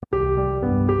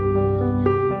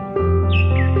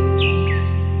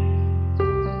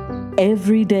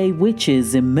everyday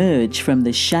witches emerge from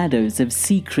the shadows of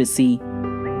secrecy.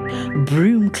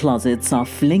 Broom closets are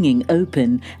flinging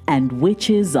open and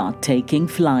witches are taking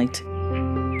flight.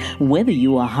 Whether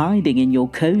you are hiding in your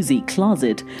cozy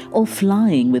closet or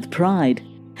flying with pride,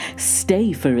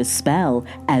 stay for a spell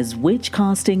as witch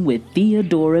casting with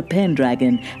Theodora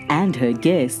Pendragon and her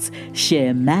guests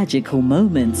share magical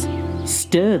moments,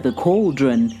 stir the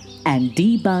cauldron, and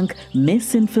debunk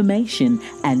misinformation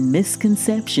and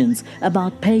misconceptions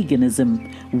about paganism,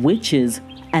 witches,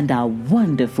 and our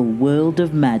wonderful world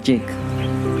of magic.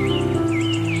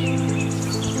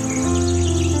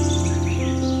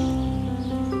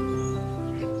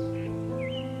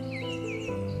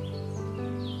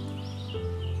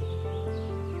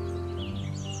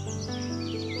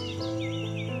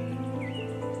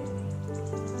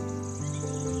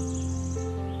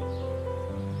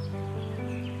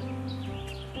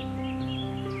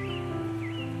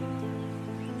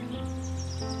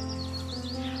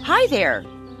 Hi there.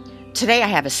 Today I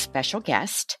have a special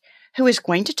guest who is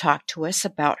going to talk to us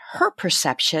about her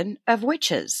perception of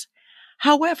witches.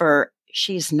 However,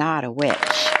 she's not a witch.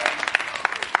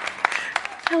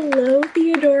 Hello,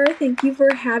 Theodora. Thank you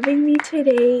for having me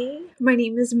today. My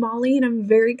name is Molly, and I'm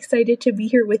very excited to be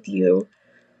here with you.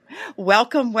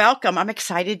 Welcome, welcome. I'm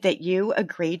excited that you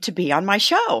agreed to be on my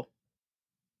show.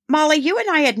 Molly, you and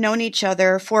I had known each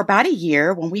other for about a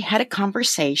year when we had a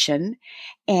conversation,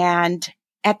 and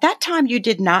at that time, you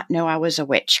did not know I was a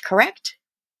witch, correct?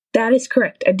 That is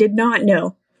correct. I did not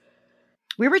know.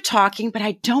 We were talking, but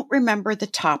I don't remember the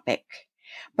topic.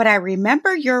 But I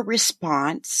remember your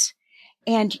response,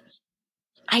 and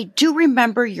I do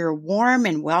remember your warm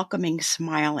and welcoming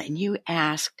smile, and you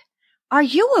asked, "Are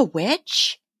you a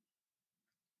witch?"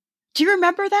 Do you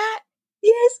remember that?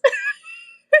 Yes.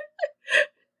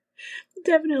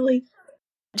 Definitely.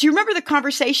 Do you remember the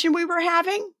conversation we were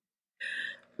having?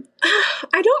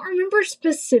 I don't remember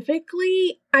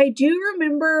specifically. I do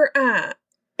remember,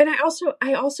 and I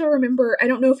also remember, I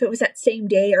don't know if it was that same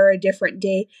day or a different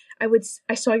day.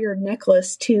 I saw your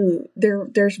necklace too.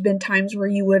 There's been times where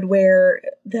you would wear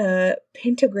the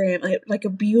pentagram, like a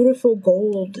beautiful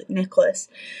gold necklace.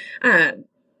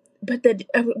 But then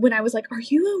when I was like, "Are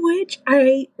you a witch?"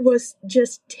 I was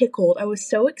just tickled. I was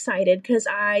so excited because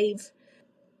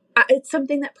it's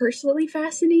something that personally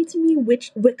fascinates me,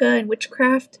 Wicca and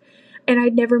witchcraft, and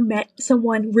I'd never met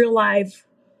someone real live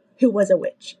who was a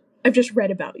witch. I've just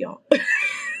read about y'all.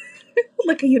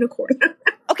 Like a unicorn.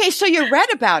 Okay, so you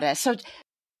read about us. So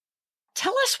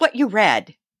tell us what you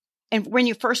read and when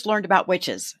you first learned about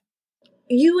witches.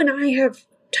 You and I have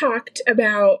talked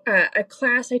about a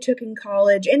class I took in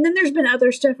college, and then there's been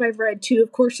other stuff I've read too,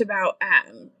 of course, about,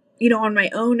 on my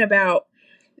own about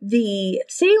the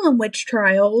Salem witch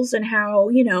trials and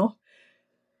how,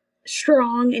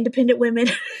 strong, independent women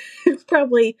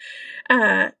probably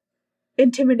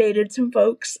intimidated some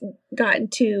folks, got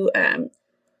into, a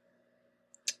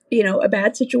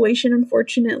bad situation,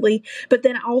 unfortunately. But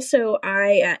then also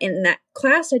in that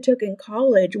class I took in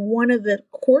college, one of the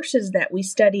courses that we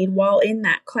studied while in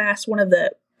that class, one of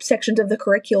the sections of the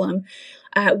curriculum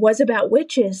was about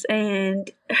witches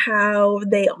and how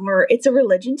it's a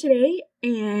religion today,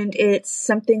 and it's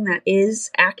something that is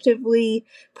actively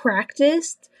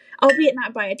practiced, albeit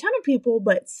not by a ton of people,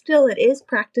 but still it is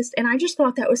practiced. And I just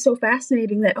thought that was so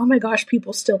fascinating that, oh my gosh,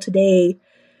 people still today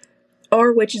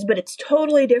are witches, but it's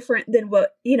totally different than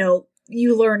what,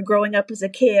 you learned growing up as a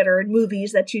kid or in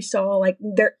movies that you saw. Like,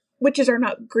 witches are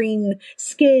not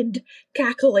green-skinned,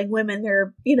 cackling women.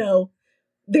 They're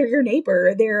your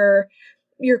neighbor. They're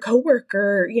your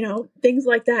coworker, things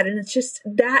like that. And it's just,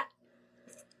 that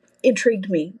intrigued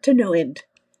me to no end.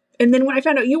 And then when I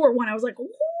found out you were one, I was like, what?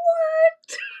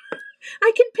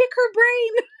 I can pick her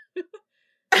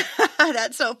brain.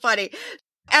 That's so funny.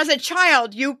 As a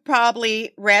child, you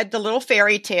probably read the little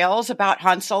fairy tales about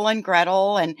Hansel and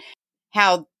Gretel and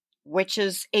how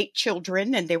witches ate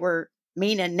children and they were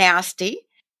mean and nasty.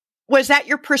 Was that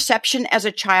your perception as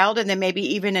a child and then maybe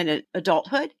even in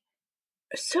adulthood?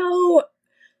 So,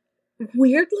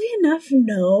 weirdly enough,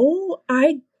 no.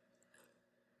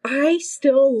 I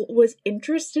still was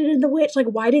interested in the witch. Like,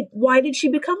 why did she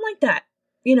become like that?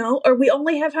 Or we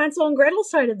only have Hansel and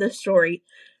Gretel's side of the story.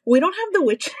 We don't have the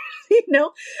witch,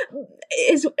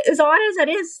 as odd as that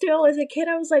is. Still, as a kid,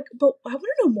 I was like, but I want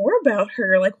to know more about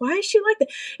her. Like, why is she like that?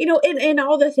 And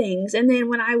all the things. And then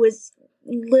when I was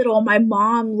little, my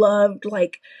mom loved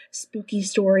like spooky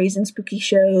stories and spooky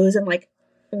shows, and like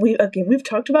we've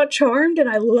talked about Charmed, and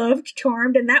I loved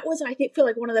Charmed, and that was, I feel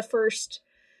like one of the first,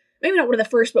 maybe not one of the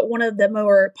first, but one of the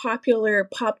more popular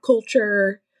pop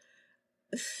culture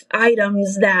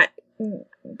items that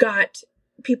got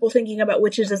people thinking about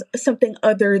witches as something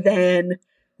other than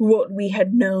what we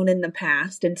had known in the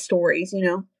past in stories, you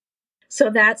know? So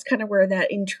that's kind of where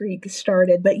that intrigue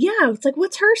started. But yeah, it's like,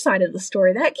 what's her side of the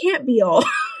story? That can't be all.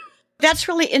 That's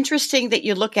really interesting that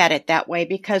you look at it that way,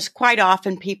 because quite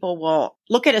often people will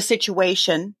look at a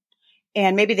situation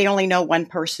and maybe they only know one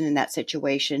person in that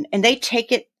situation and they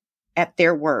take it at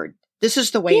their word. This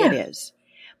is the way it is.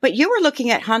 But you were looking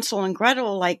at Hansel and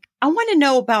Gretel like, I want to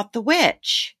know about the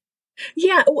witch.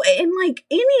 Yeah. And like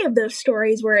any of those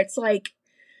stories where it's like,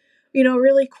 you know, a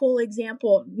really cool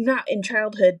example, not in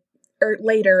childhood or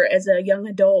later as a young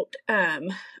adult.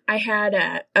 I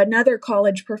had another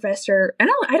college professor, and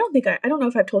I don't know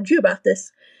if I've told you about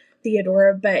this,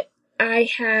 Theodora, but I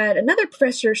had another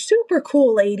professor, super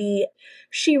cool lady.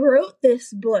 She wrote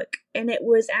this book, and it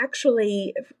was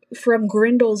actually from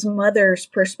Grendel's mother's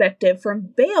perspective,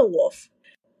 from Beowulf.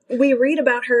 We read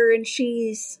about her, and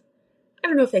she's, I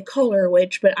don't know if they call her a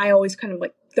witch, but I always kind of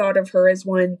like thought of her as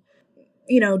one,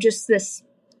 you know, just this,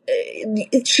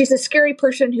 she's a scary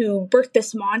person who birthed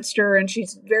this monster, and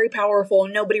she's very powerful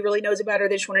and nobody really knows about her.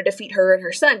 They just want to defeat her and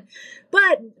her son.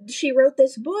 But she wrote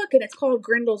this book, and it's called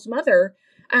Grendel's Mother.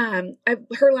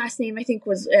 Her last name, I think,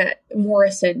 was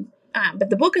Morrison. But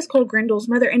the book is called Grendel's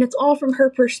Mother, and it's all from her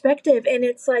perspective. And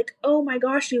it's like, oh my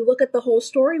gosh, you look at the whole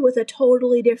story with a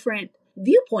totally different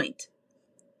viewpoint.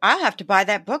 I'll have to buy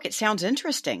that book. It sounds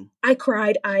interesting. I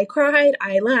cried, I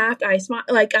laughed, I smiled.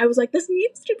 Like, I was like, this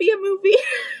needs to be a movie.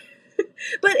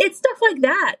 But it's stuff like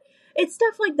that. It's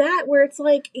stuff like that where it's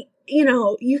like, you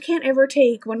know, you can't ever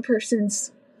take one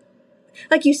person's,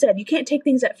 like you said, you can't take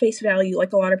things at face value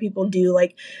like a lot of people do,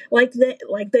 like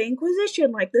the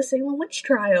Inquisition, like the Salem witch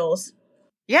trials.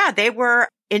 Yeah, they were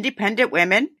independent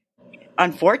women.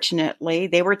 Unfortunately,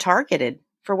 they were targeted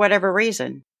for whatever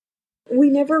reason. We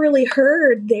never really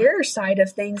heard their side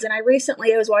of things. And I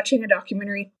was watching a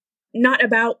documentary, not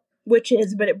about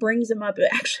witches, but it brings them up. It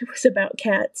actually was about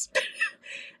cats.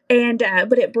 And,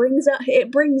 but it brings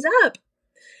up,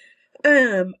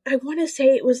 I want to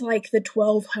say it was like the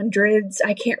 1200s.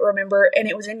 I can't remember. And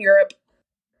it was in Europe.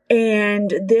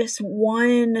 And this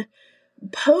one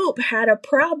pope had a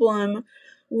problem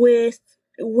with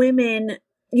women.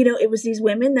 You know, it was these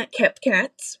women that kept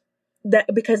cats,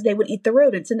 that because they would eat the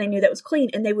rodents and they knew that was clean,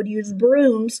 and they would use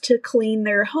brooms to clean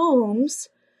their homes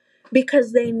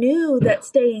because they knew that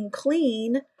staying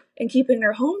clean and keeping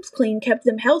their homes clean kept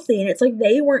them healthy. And it's like,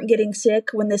 they weren't getting sick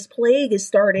when this plague is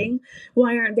starting.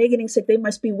 Why aren't they getting sick? They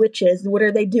must be witches. What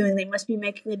are they doing? They must be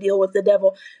making a deal with the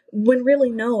devil. When really,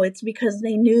 no, it's because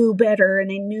they knew better and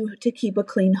they knew to keep a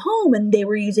clean home, and they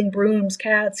were using brooms,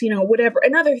 cats, you know, whatever,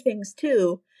 and other things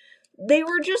too. They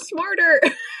were just smarter.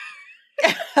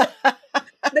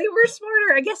 They were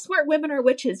smarter. I guess smart women are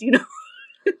witches, you know.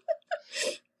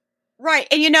 Right.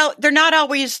 And, you know, they're not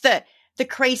always the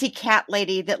crazy cat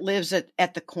lady that lives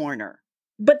at the corner.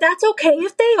 But that's okay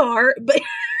if they are. But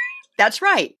that's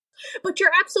right. But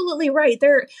you're absolutely right.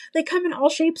 They come in all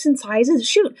shapes and sizes.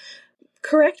 Shoot,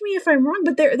 correct me if I'm wrong,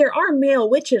 but there are male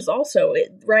witches also,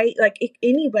 right? Like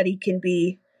anybody can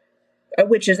be a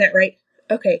witch. Is that right?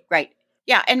 Okay. Right.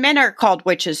 Yeah. And men are called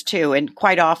witches too. And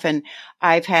quite often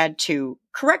I've had to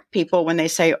correct people when they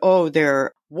say, oh,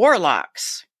 they're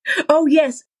warlocks. Oh,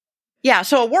 yes. Yeah.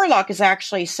 So a warlock is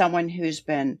actually someone who's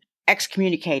been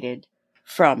excommunicated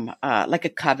from like a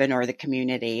coven or the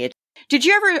community. Did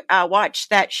you ever watch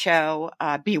that show,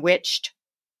 Bewitched?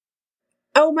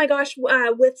 Oh my gosh.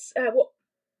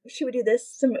 She would do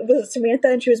this with Samantha,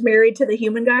 and she was married to the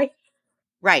human guy.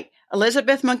 Right.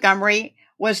 Elizabeth Montgomery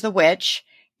was the witch,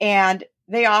 and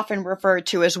they often referred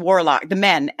to as warlock, the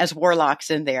men as warlocks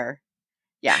in there.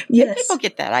 Yeah. Yes. People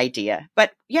get that idea.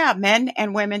 But yeah, men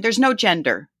and women, there's no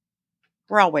gender.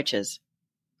 We're all witches.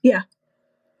 Yeah.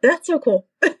 That's so cool.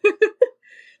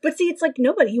 But see, it's like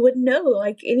nobody, you wouldn't know.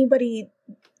 Like anybody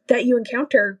that you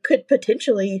encounter could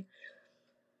potentially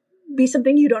be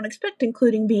something you don't expect,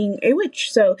 including being a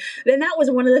witch. So then that was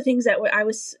one of the things that I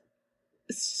was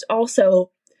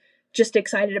also just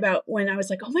excited about when I was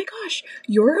like, oh my gosh,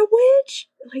 you're a witch?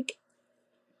 Like,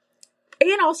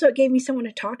 and also it gave me someone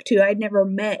to talk to. I'd never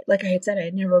met, like I had said, I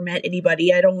had never met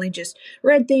anybody. I'd only just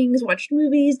read things, watched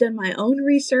movies, done my own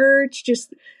research.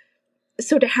 Just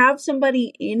so to have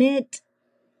somebody in it,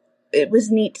 it was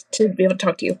neat to be able to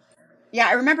talk to you. Yeah,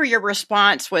 I remember your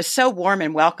response was so warm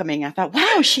and welcoming. I thought,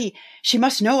 wow, she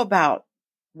must know about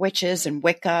witches and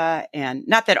Wicca, and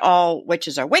not that all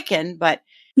witches are Wiccan, but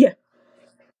yeah,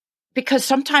 because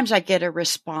sometimes I get a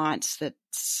response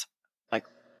that's like,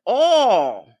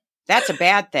 oh, that's a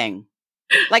bad thing.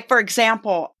 Like, for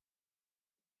example,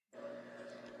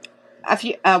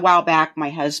 A while back, my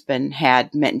husband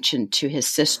had mentioned to his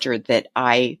sister that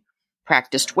I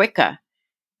practiced Wicca.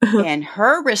 And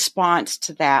her response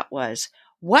to that was,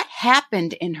 what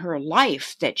happened in her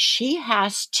life that she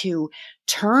has to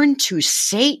turn to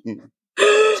Satan?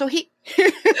 So he,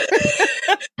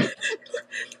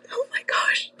 Oh my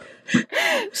gosh.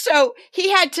 so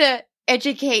he had to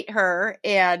educate her.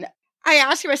 And I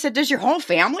asked him, I said, does your whole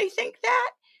family think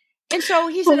that? And so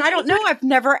he said, I don't know. I've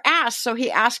never asked. So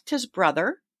he asked his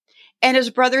brother, and his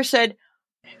brother said,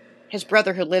 his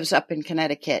brother who lives up in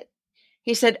Connecticut,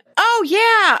 he said, oh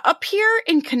yeah, up here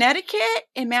in Connecticut,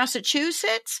 in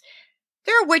Massachusetts,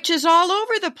 there are witches all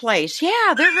over the place.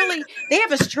 Yeah, they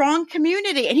have a strong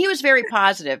community. And he was very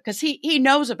positive because he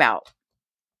knows about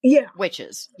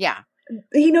witches. Yeah.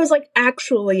 He knows like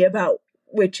actually about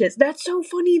witches. That's so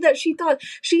funny that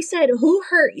she said, who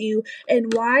hurt you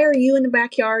and why are you in the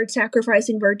backyard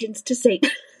sacrificing virgins to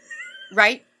Satan?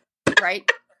 Right.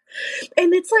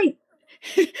 And it's like,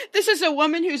 this is a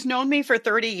woman who's known me for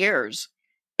 30 years.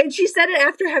 And she said it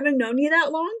after having known you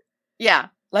that long? Yeah.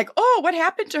 Like, oh, what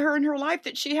happened to her in her life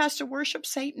that she has to worship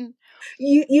Satan?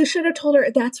 You should have told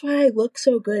her, that's why I look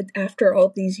so good after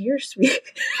all these years, sweet.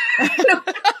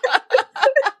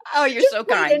 Oh, you're so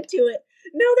kind. Into it.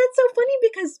 No, that's so funny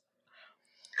because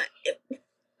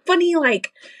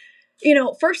like,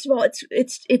 first of all,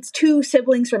 it's two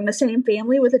siblings from the same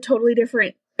family with a totally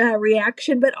different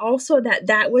reaction, but also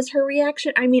that was her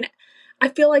reaction. I mean, I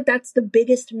feel like that's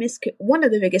one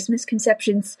of the biggest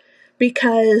misconceptions,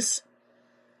 because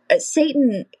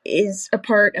Satan is a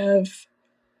part of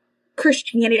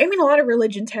Christianity. I mean, a lot of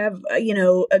religions have,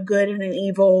 a good and an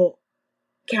evil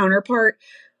counterpart,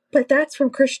 but that's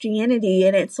from Christianity.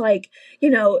 And it's like,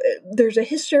 there's a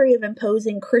history of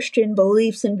imposing Christian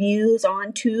beliefs and views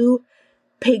onto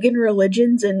pagan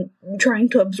religions and trying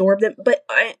to absorb them. But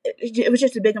it was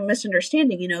just a big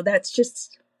misunderstanding.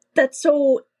 That's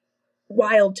so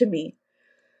wild to me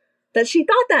that she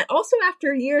thought that, also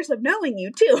after years of knowing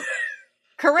you too.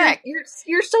 Correct.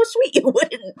 You're so sweet. You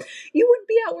wouldn't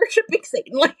be out worshiping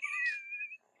Satan. Like,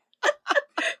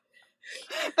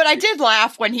 but I did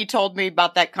laugh when he told me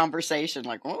about that conversation.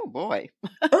 Like, oh boy.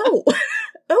 Oh,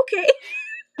 okay.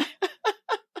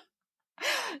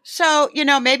 So,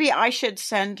 maybe I should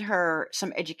send her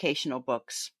some educational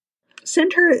books.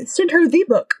 Send her the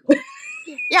book.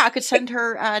 Yeah, I could send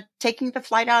her Taking the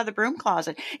Flight Out of the Broom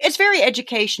Closet. It's very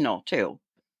educational too.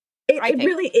 It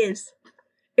really is.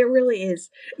 It really is.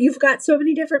 You've got so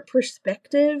many different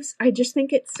perspectives. I just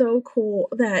think it's so cool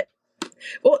that,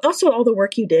 well, also all the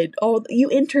work you did. You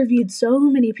interviewed so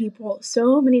many people,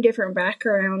 so many different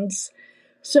backgrounds,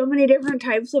 so many different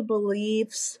types of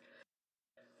beliefs.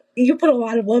 You put a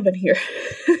lot of love in here.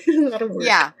 A lot of work.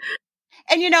 Yeah.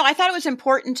 And, I thought it was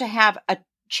important to have a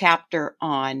chapter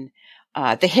on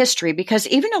the history, because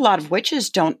even a lot of witches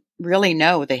don't really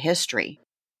know the history.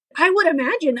 I would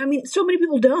imagine. I mean, so many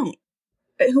people don't,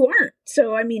 who aren't.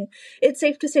 So, I mean, it's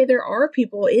safe to say there are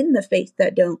people in the faith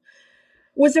that don't.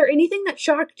 Was there anything that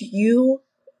shocked you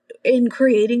in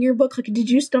creating your book? Like, did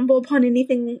you stumble upon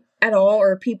anything at all,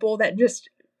 or people that just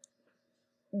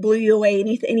blew you away?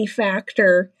 Any fact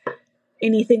or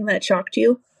anything that shocked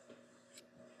you?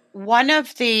 One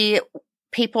of the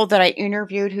people that I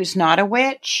interviewed who's not a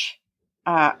witch,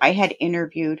 I had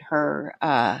interviewed her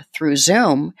through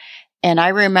Zoom. And I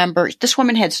remember this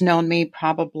woman has known me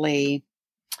probably,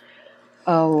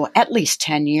 at least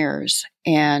 10 years.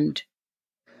 And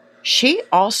she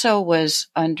also was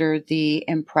under the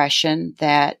impression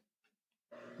that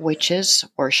witches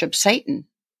worship Satan.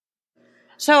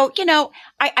 So,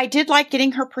 I did like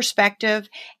getting her perspective,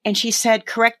 and she said,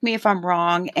 correct me if I'm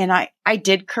wrong. And I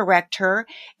did correct her,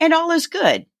 and all is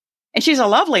good. And she's a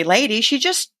lovely lady. She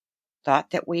just thought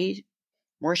that we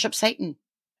worship Satan.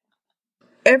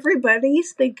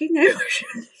 Everybody's thinking I worship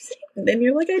Satan, and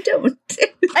you're like, I don't.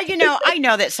 I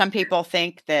know that some people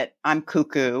think that I'm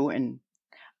cuckoo. And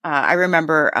I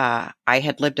remember I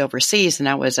had lived overseas, and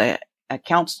I was a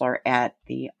counselor at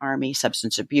the Army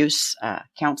Substance Abuse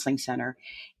Counseling Center.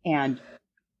 And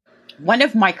one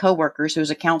of my coworkers, who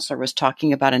was a counselor, was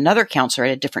talking about another counselor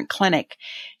at a different clinic.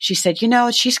 She said,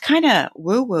 she's kind of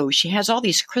woo-woo. She has all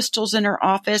these crystals in her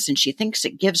office, and she thinks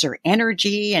it gives her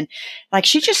energy, and like,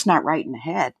 she's just not right in the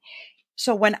head.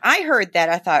 So when I heard that,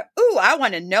 I thought, ooh, I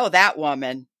want to know that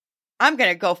woman. I'm going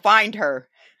to go find her.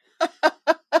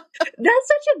 That's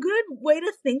such a good way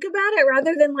to think about it,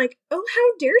 rather than like, oh,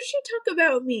 how dare she talk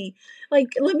about me? Like,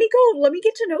 let me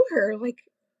get to know her. Like,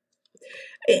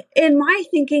 in my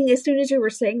thinking, as soon as you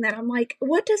were saying that, I'm like,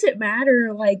 what does it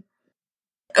matter? Like,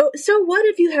 Oh, so what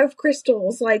if you have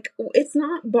crystals? Like, it's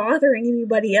not bothering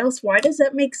anybody else. Why does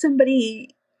that make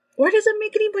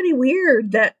anybody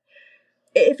weird? That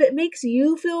if it makes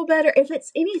you feel better, if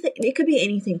it's anything, it could be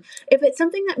anything. If it's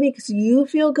something that makes you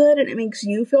feel good and it makes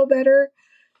you feel better,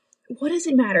 what does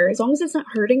it matter? As long as it's not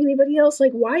hurting anybody else.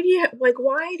 Like, why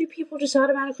do people just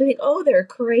automatically think, oh, they're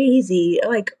crazy?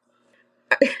 Like,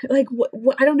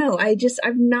 what, I don't know.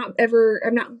 I've not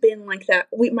been like that.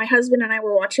 My husband and I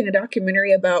were watching a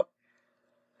documentary about,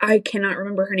 I cannot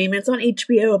remember her name. It's on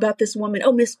HBO about this woman.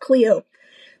 Oh, Miss Cleo,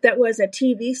 that was a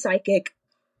TV psychic.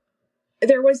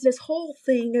 There was this whole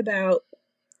thing about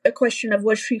a question of,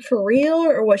 was she for real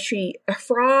or was she a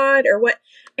fraud or what?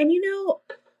 And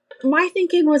my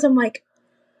thinking was, I'm like,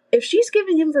 if she's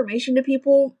giving information to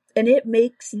people and it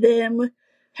makes them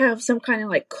have some kind of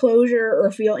like closure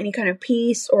or feel any kind of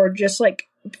peace or just like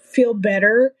feel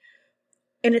better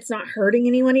and it's not hurting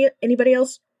anybody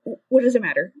else, what does it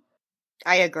matter?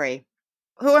 I agree.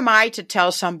 Who am I to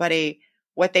tell somebody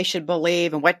what they should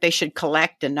believe and what they should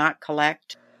collect and not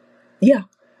collect? Yeah.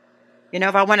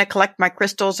 If I want to collect my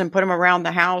crystals and put them around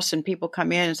the house and people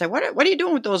come in and say, what are you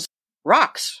doing with those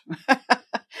rocks?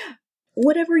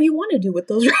 Whatever you want to do with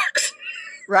those rocks.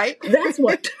 Right? That's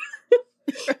what.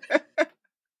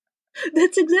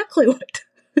 That's exactly what.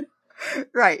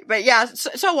 Right. But yeah,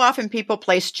 so often people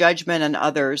place judgment on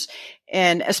others,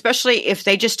 and especially if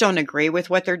they just don't agree with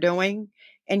what they're doing.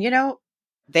 And,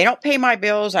 they don't pay my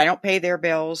bills. I don't pay their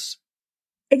bills.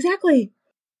 Exactly.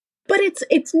 But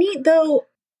it's neat, though,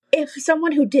 if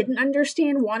someone who didn't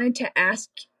understand wanted to ask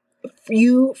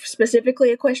you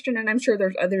specifically a question, and I'm sure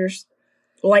there's others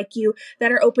like you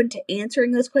that are open to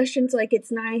answering those questions. Like,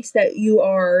 it's nice that you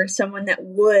are someone that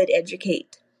would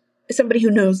educate somebody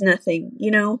who knows nothing,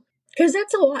 because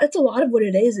that's a lot of what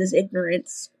it is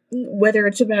ignorance, whether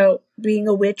it's about being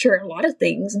a witch or a lot of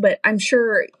things. But I'm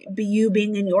sure you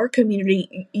being in your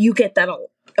community, you get that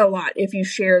a lot if you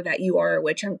share that you are a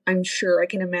witch. I'm sure I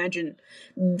can imagine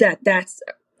that's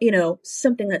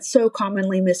something that's so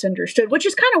commonly misunderstood, which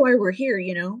is kind of why we're here,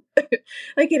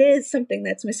 like, it is something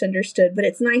that's misunderstood, but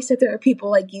it's nice that there are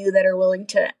people like you that are willing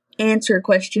to answer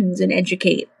questions and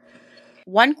educate.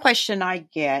 One question I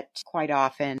get quite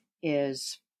often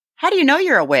is, how do you know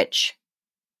you're a witch?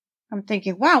 I'm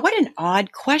thinking, wow, what an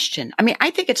odd question. I mean, I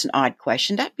think it's an odd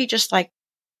question. That'd be just like,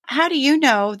 how do you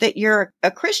know that you're a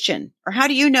Christian? Or how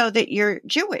do you know that you're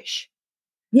Jewish?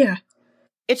 Yeah.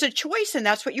 It's a choice, and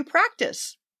that's what you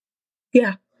practice.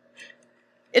 Yeah.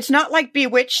 It's not like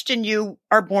bewitched and you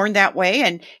are born that way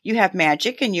and you have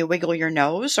magic and you wiggle your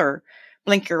nose or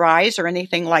blink your eyes or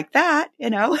anything like that,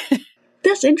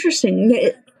 That's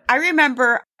interesting. I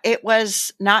remember it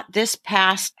was not this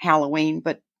past Halloween,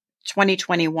 but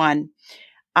 2021.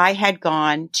 I had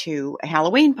gone to a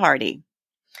Halloween party.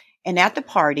 And at the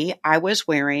party, I was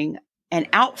wearing an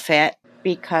outfit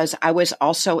because I was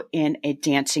also in a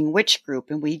dancing witch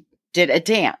group and we did a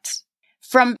dance.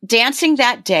 From dancing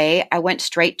that day, I went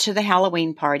straight to the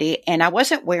Halloween party, and I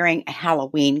wasn't wearing a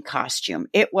Halloween costume.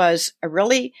 It was a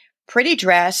really pretty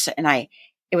dress, and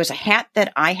it was a hat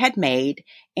that I had made,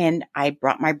 and I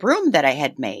brought my broom that I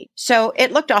had made. So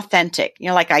it looked authentic,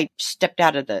 like I stepped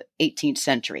out of the 18th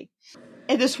century.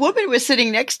 And this woman was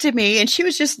sitting next to me, and she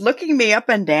was just looking me up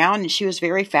and down, and she was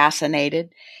very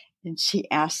fascinated. And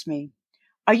she asked me,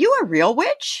 "Are you a real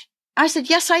witch?" I said,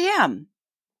 "Yes, I am."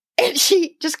 And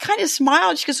she just kind of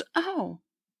smiled. She goes, "Oh,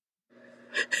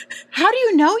 how do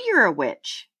you know you're a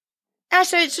witch?" And I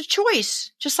said, "It's a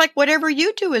choice, just like whatever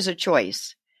you do is a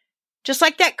choice. Just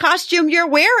like that costume you're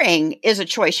wearing is a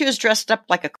choice." She was dressed up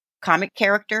like a comic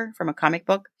character from a comic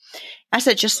book. I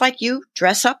said, "Just like you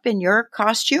dress up in your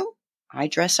costume, I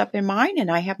dress up in mine, and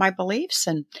I have my beliefs,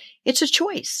 and it's a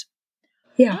choice."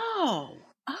 Yeah. Oh.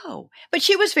 But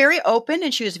she was very open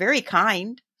and she was very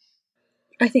kind.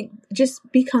 I think just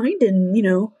be kind and,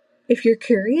 if you're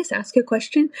curious, ask a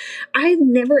question. I've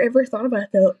never ever thought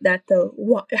about that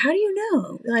though. How do you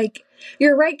know? Like,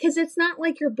 you're right, because it's not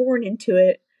like you're born into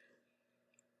it.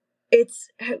 It's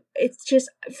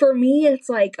just, for me, it's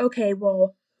like, okay,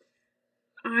 well,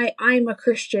 I'm a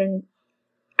Christian.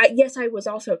 Yes, I was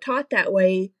also taught that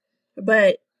way,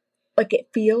 but like, it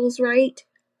feels right.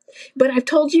 But I've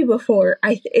told you before,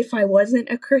 if I wasn't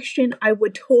a Christian, I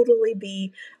would totally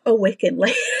be a Wiccan.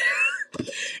 Like,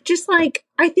 just like,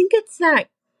 I think it's like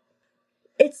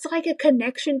a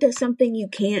connection to something you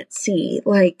can't see.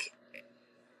 Like,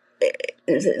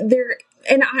 there,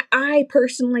 and I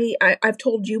personally, I've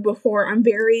told you before, I'm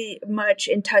very much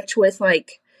in touch with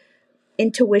like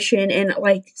intuition and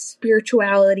like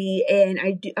spirituality, and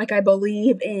I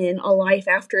believe in a life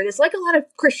after this, like a lot of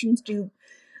Christians do.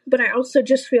 But I also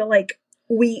just feel like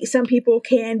some people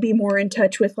can be more in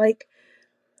touch with like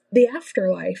the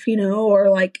afterlife, or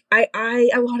like a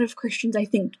lot of Christians, I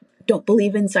think, don't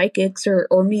believe in psychics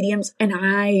or mediums, and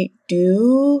I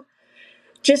do,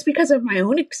 just because of my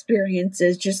own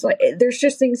experiences. Just like there's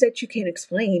just things that you can't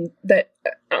explain that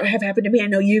have happened to me. I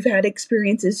know you've had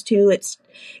experiences too. It's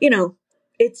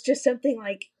it's just something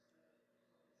like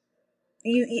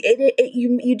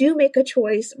you do make a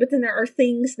choice, but then there are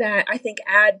things that I think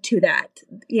add to that,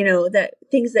 that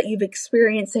things that you've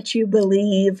experienced that you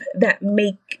believe that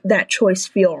make that choice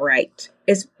feel right,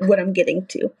 is what I'm getting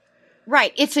to.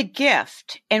 Right. It's a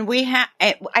gift. And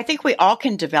I think we all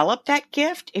can develop that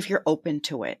gift if you're open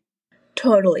to it.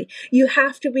 Totally. You do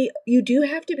have to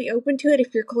be open to it.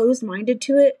 If you're closed-minded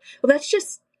to it, well, that's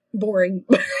just boring.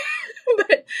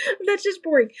 But that's just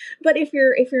boring. But if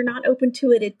you're not open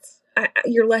to it,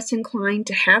 you're less inclined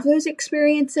to have those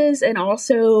experiences, and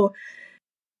also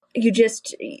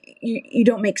you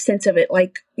don't make sense of it.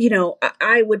 Like,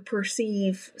 I would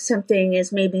perceive something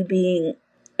as maybe being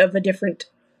of a different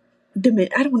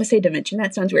dimension. I don't want to say dimension,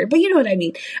 that sounds weird, but you know what I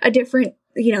mean. A different,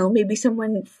 maybe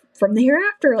someone from the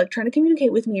hereafter, like trying to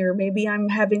communicate with me, or maybe I'm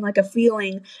having like a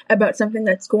feeling about something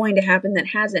that's going to happen that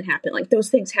hasn't happened. Like those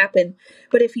things happen,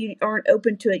 but if you aren't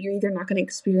open to it, you're either not going to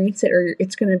experience it, or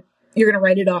you're going to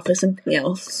write it off as something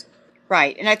else.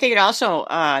 Right. And I think it also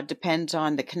depends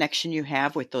on the connection you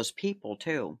have with those people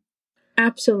too.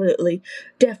 Absolutely.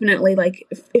 Definitely. Like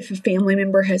if a family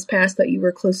member has passed that you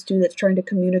were close to, that's trying to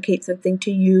communicate something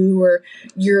to you, or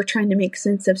you're trying to make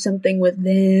sense of something with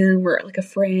them, or like a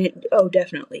friend. Oh,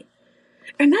 definitely.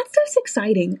 And that stuff's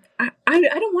exciting. I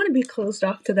don't want to be closed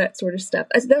off to that sort of stuff.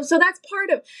 So that's part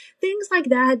of things like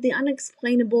that, the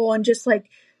unexplainable, and just like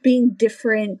being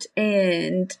different.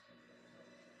 And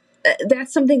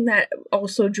that's something that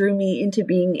also drew me into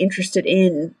being interested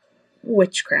in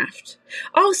witchcraft.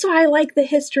 Also, I like the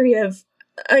history of,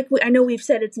 like, I know we've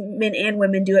said it's men and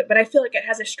women do it, but I feel like it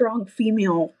has a strong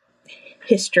female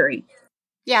history.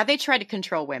 Yeah, they try to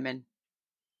control women.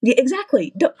 Yeah,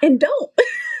 exactly. Don't.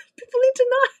 People need to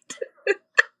not.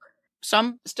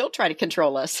 Some still try to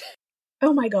control us.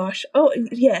 Oh my gosh. Oh,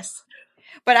 yes.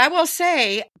 But I will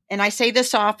say, and I say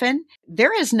this often,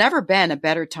 there has never been a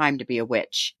better time to be a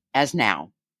witch as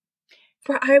now.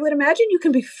 I would imagine you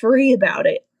can be free about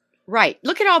it. Right.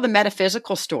 Look at all the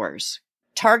metaphysical stores.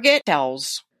 Target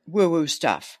sells woo-woo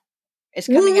stuff. It's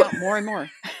coming out more and more.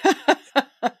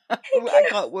 I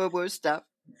call it woo-woo stuff.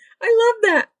 I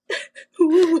love that.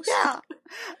 Yeah.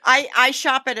 I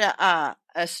shop at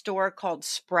a store called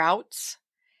Sprouts.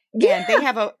 Yeah.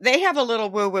 And they have a little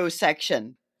woo-woo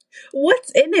section.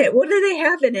 What's in it? What do they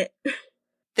have in it?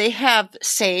 They have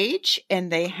sage and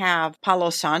they have Palo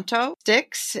Santo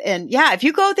sticks. And yeah, if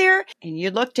you go there and you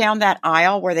look down that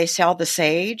aisle where they sell the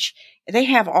sage, they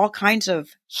have all kinds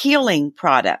of healing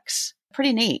products.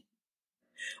 Pretty neat.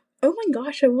 Oh my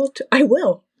gosh, I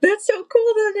will. That's so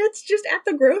cool that it's just at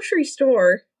the grocery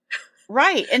store.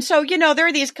 Right. And so, there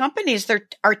are these companies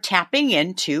that are tapping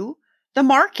into the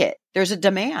market. There's a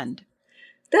demand.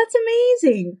 That's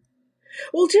amazing.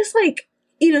 Well, just like,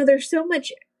 there's so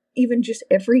much, even just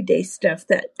everyday stuff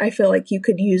that I feel like you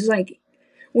could use. Like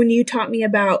when you taught me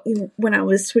about when I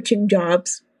was switching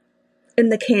jobs,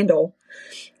 and the candle,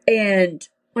 and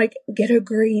like get a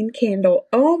green candle.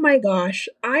 Oh my gosh.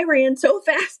 I ran so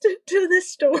fast to the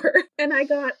store and I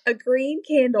got a green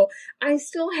candle. I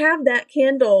still have that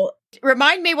candle.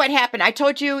 Remind me what happened. I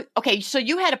told you, okay, so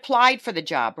you had applied for the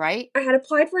job, right? I had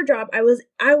applied for a job. I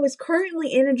was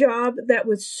currently in a job that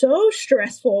was so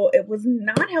stressful. It was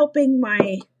not helping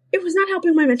my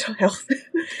mental health.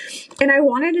 And I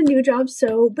wanted a new job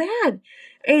so bad.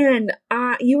 And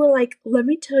you were like, let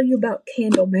me tell you about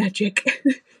candle magic.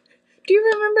 Do you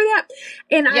remember that?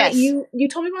 And yes. You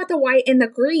told me about the white and the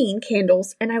green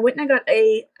candles, and I went and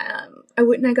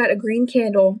I got a green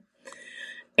candle,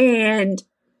 and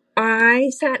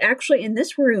I sat actually in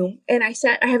this room, and I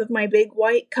have my big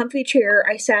white comfy chair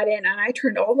I sat in, and I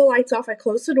turned all the lights off, I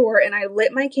closed the door, and I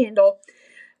lit my candle,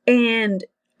 and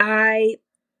I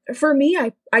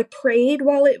prayed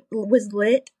while it was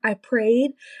lit. I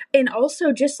prayed, and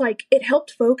also just like it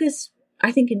helped focus,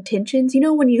 I think, intentions.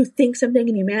 When you think something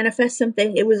and you manifest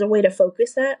something, it was a way to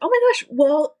focus that. Oh my gosh.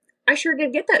 Well, I sure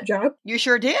did get that job. You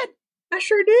sure did. I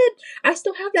sure did. I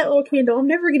still have that little candle. I'm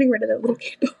never getting rid of that little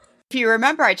candle. If you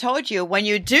remember, I told you, when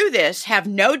you do this, have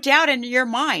no doubt in your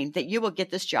mind that you will get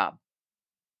this job.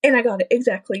 And I got it.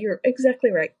 Exactly. You're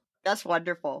exactly right. That's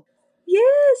wonderful.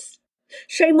 Yes.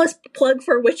 Shameless plug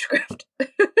for witchcraft. But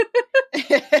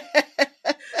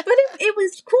it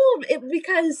was cool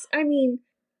because,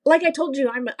 like I told you,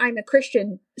 I'm a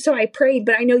Christian, so I prayed,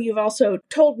 but I know you've also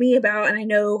told me about, and I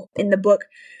know in the book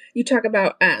you talk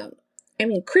about,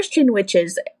 Christian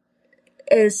witches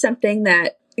is something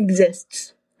that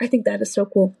exists. I think that is so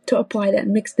cool to apply that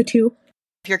and mix the two.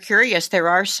 If you're curious, there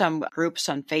are some groups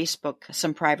on Facebook,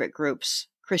 some private groups,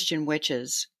 Christian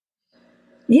witches.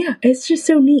 Yeah, it's just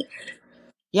so neat.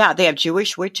 Yeah, they have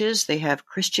Jewish witches, they have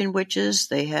Christian witches,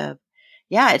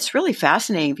 it's really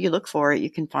fascinating. If you look for it,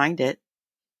 you can find it.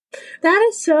 That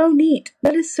is so neat.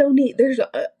 There's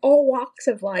all walks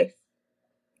of life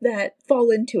that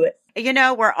fall into it.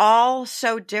 We're all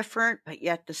so different, but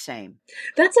yet the same.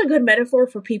 That's a good metaphor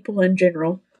for people in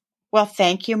general. Well,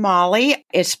 thank you, Molly.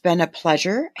 It's been a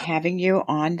pleasure having you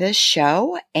on this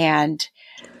show. And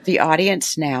the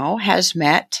audience now has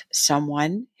met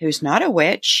someone who's not a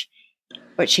witch,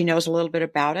 but she knows a little bit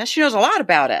about us. She knows a lot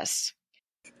about us.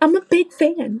 I'm a big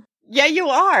fan. Yeah, you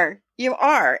are. You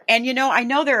are. And, I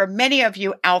know there are many of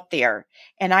you out there,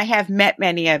 and I have met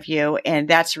many of you, and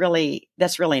that's really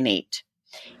neat.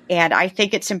 And I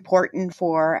think it's important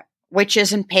for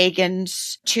witches and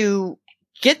pagans to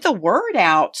get the word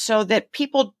out so that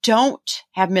people don't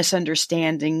have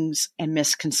misunderstandings and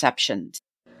misconceptions.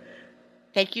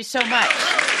 Thank you so much.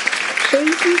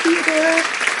 Thank you, Theodora.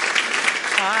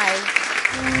 Bye.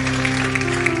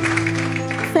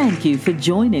 Thank you for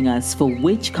joining us for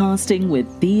Witchcasting with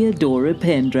Theodora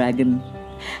Pendragon.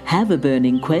 Have a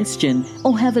burning question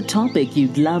or have a topic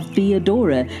you'd love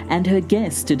Theodora and her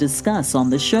guests to discuss on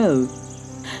the show?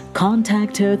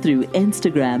 Contact her through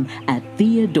Instagram at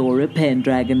Theodora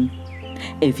Pendragon.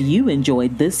 If you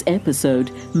enjoyed this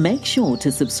episode, make sure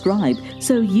to subscribe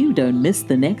so you don't miss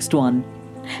the next one.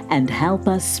 And help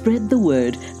us spread the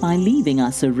word by leaving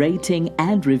us a rating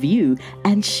and review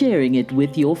and sharing it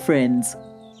with your friends.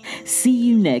 See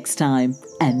you next time,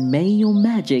 and may your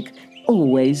magic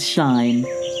always shine.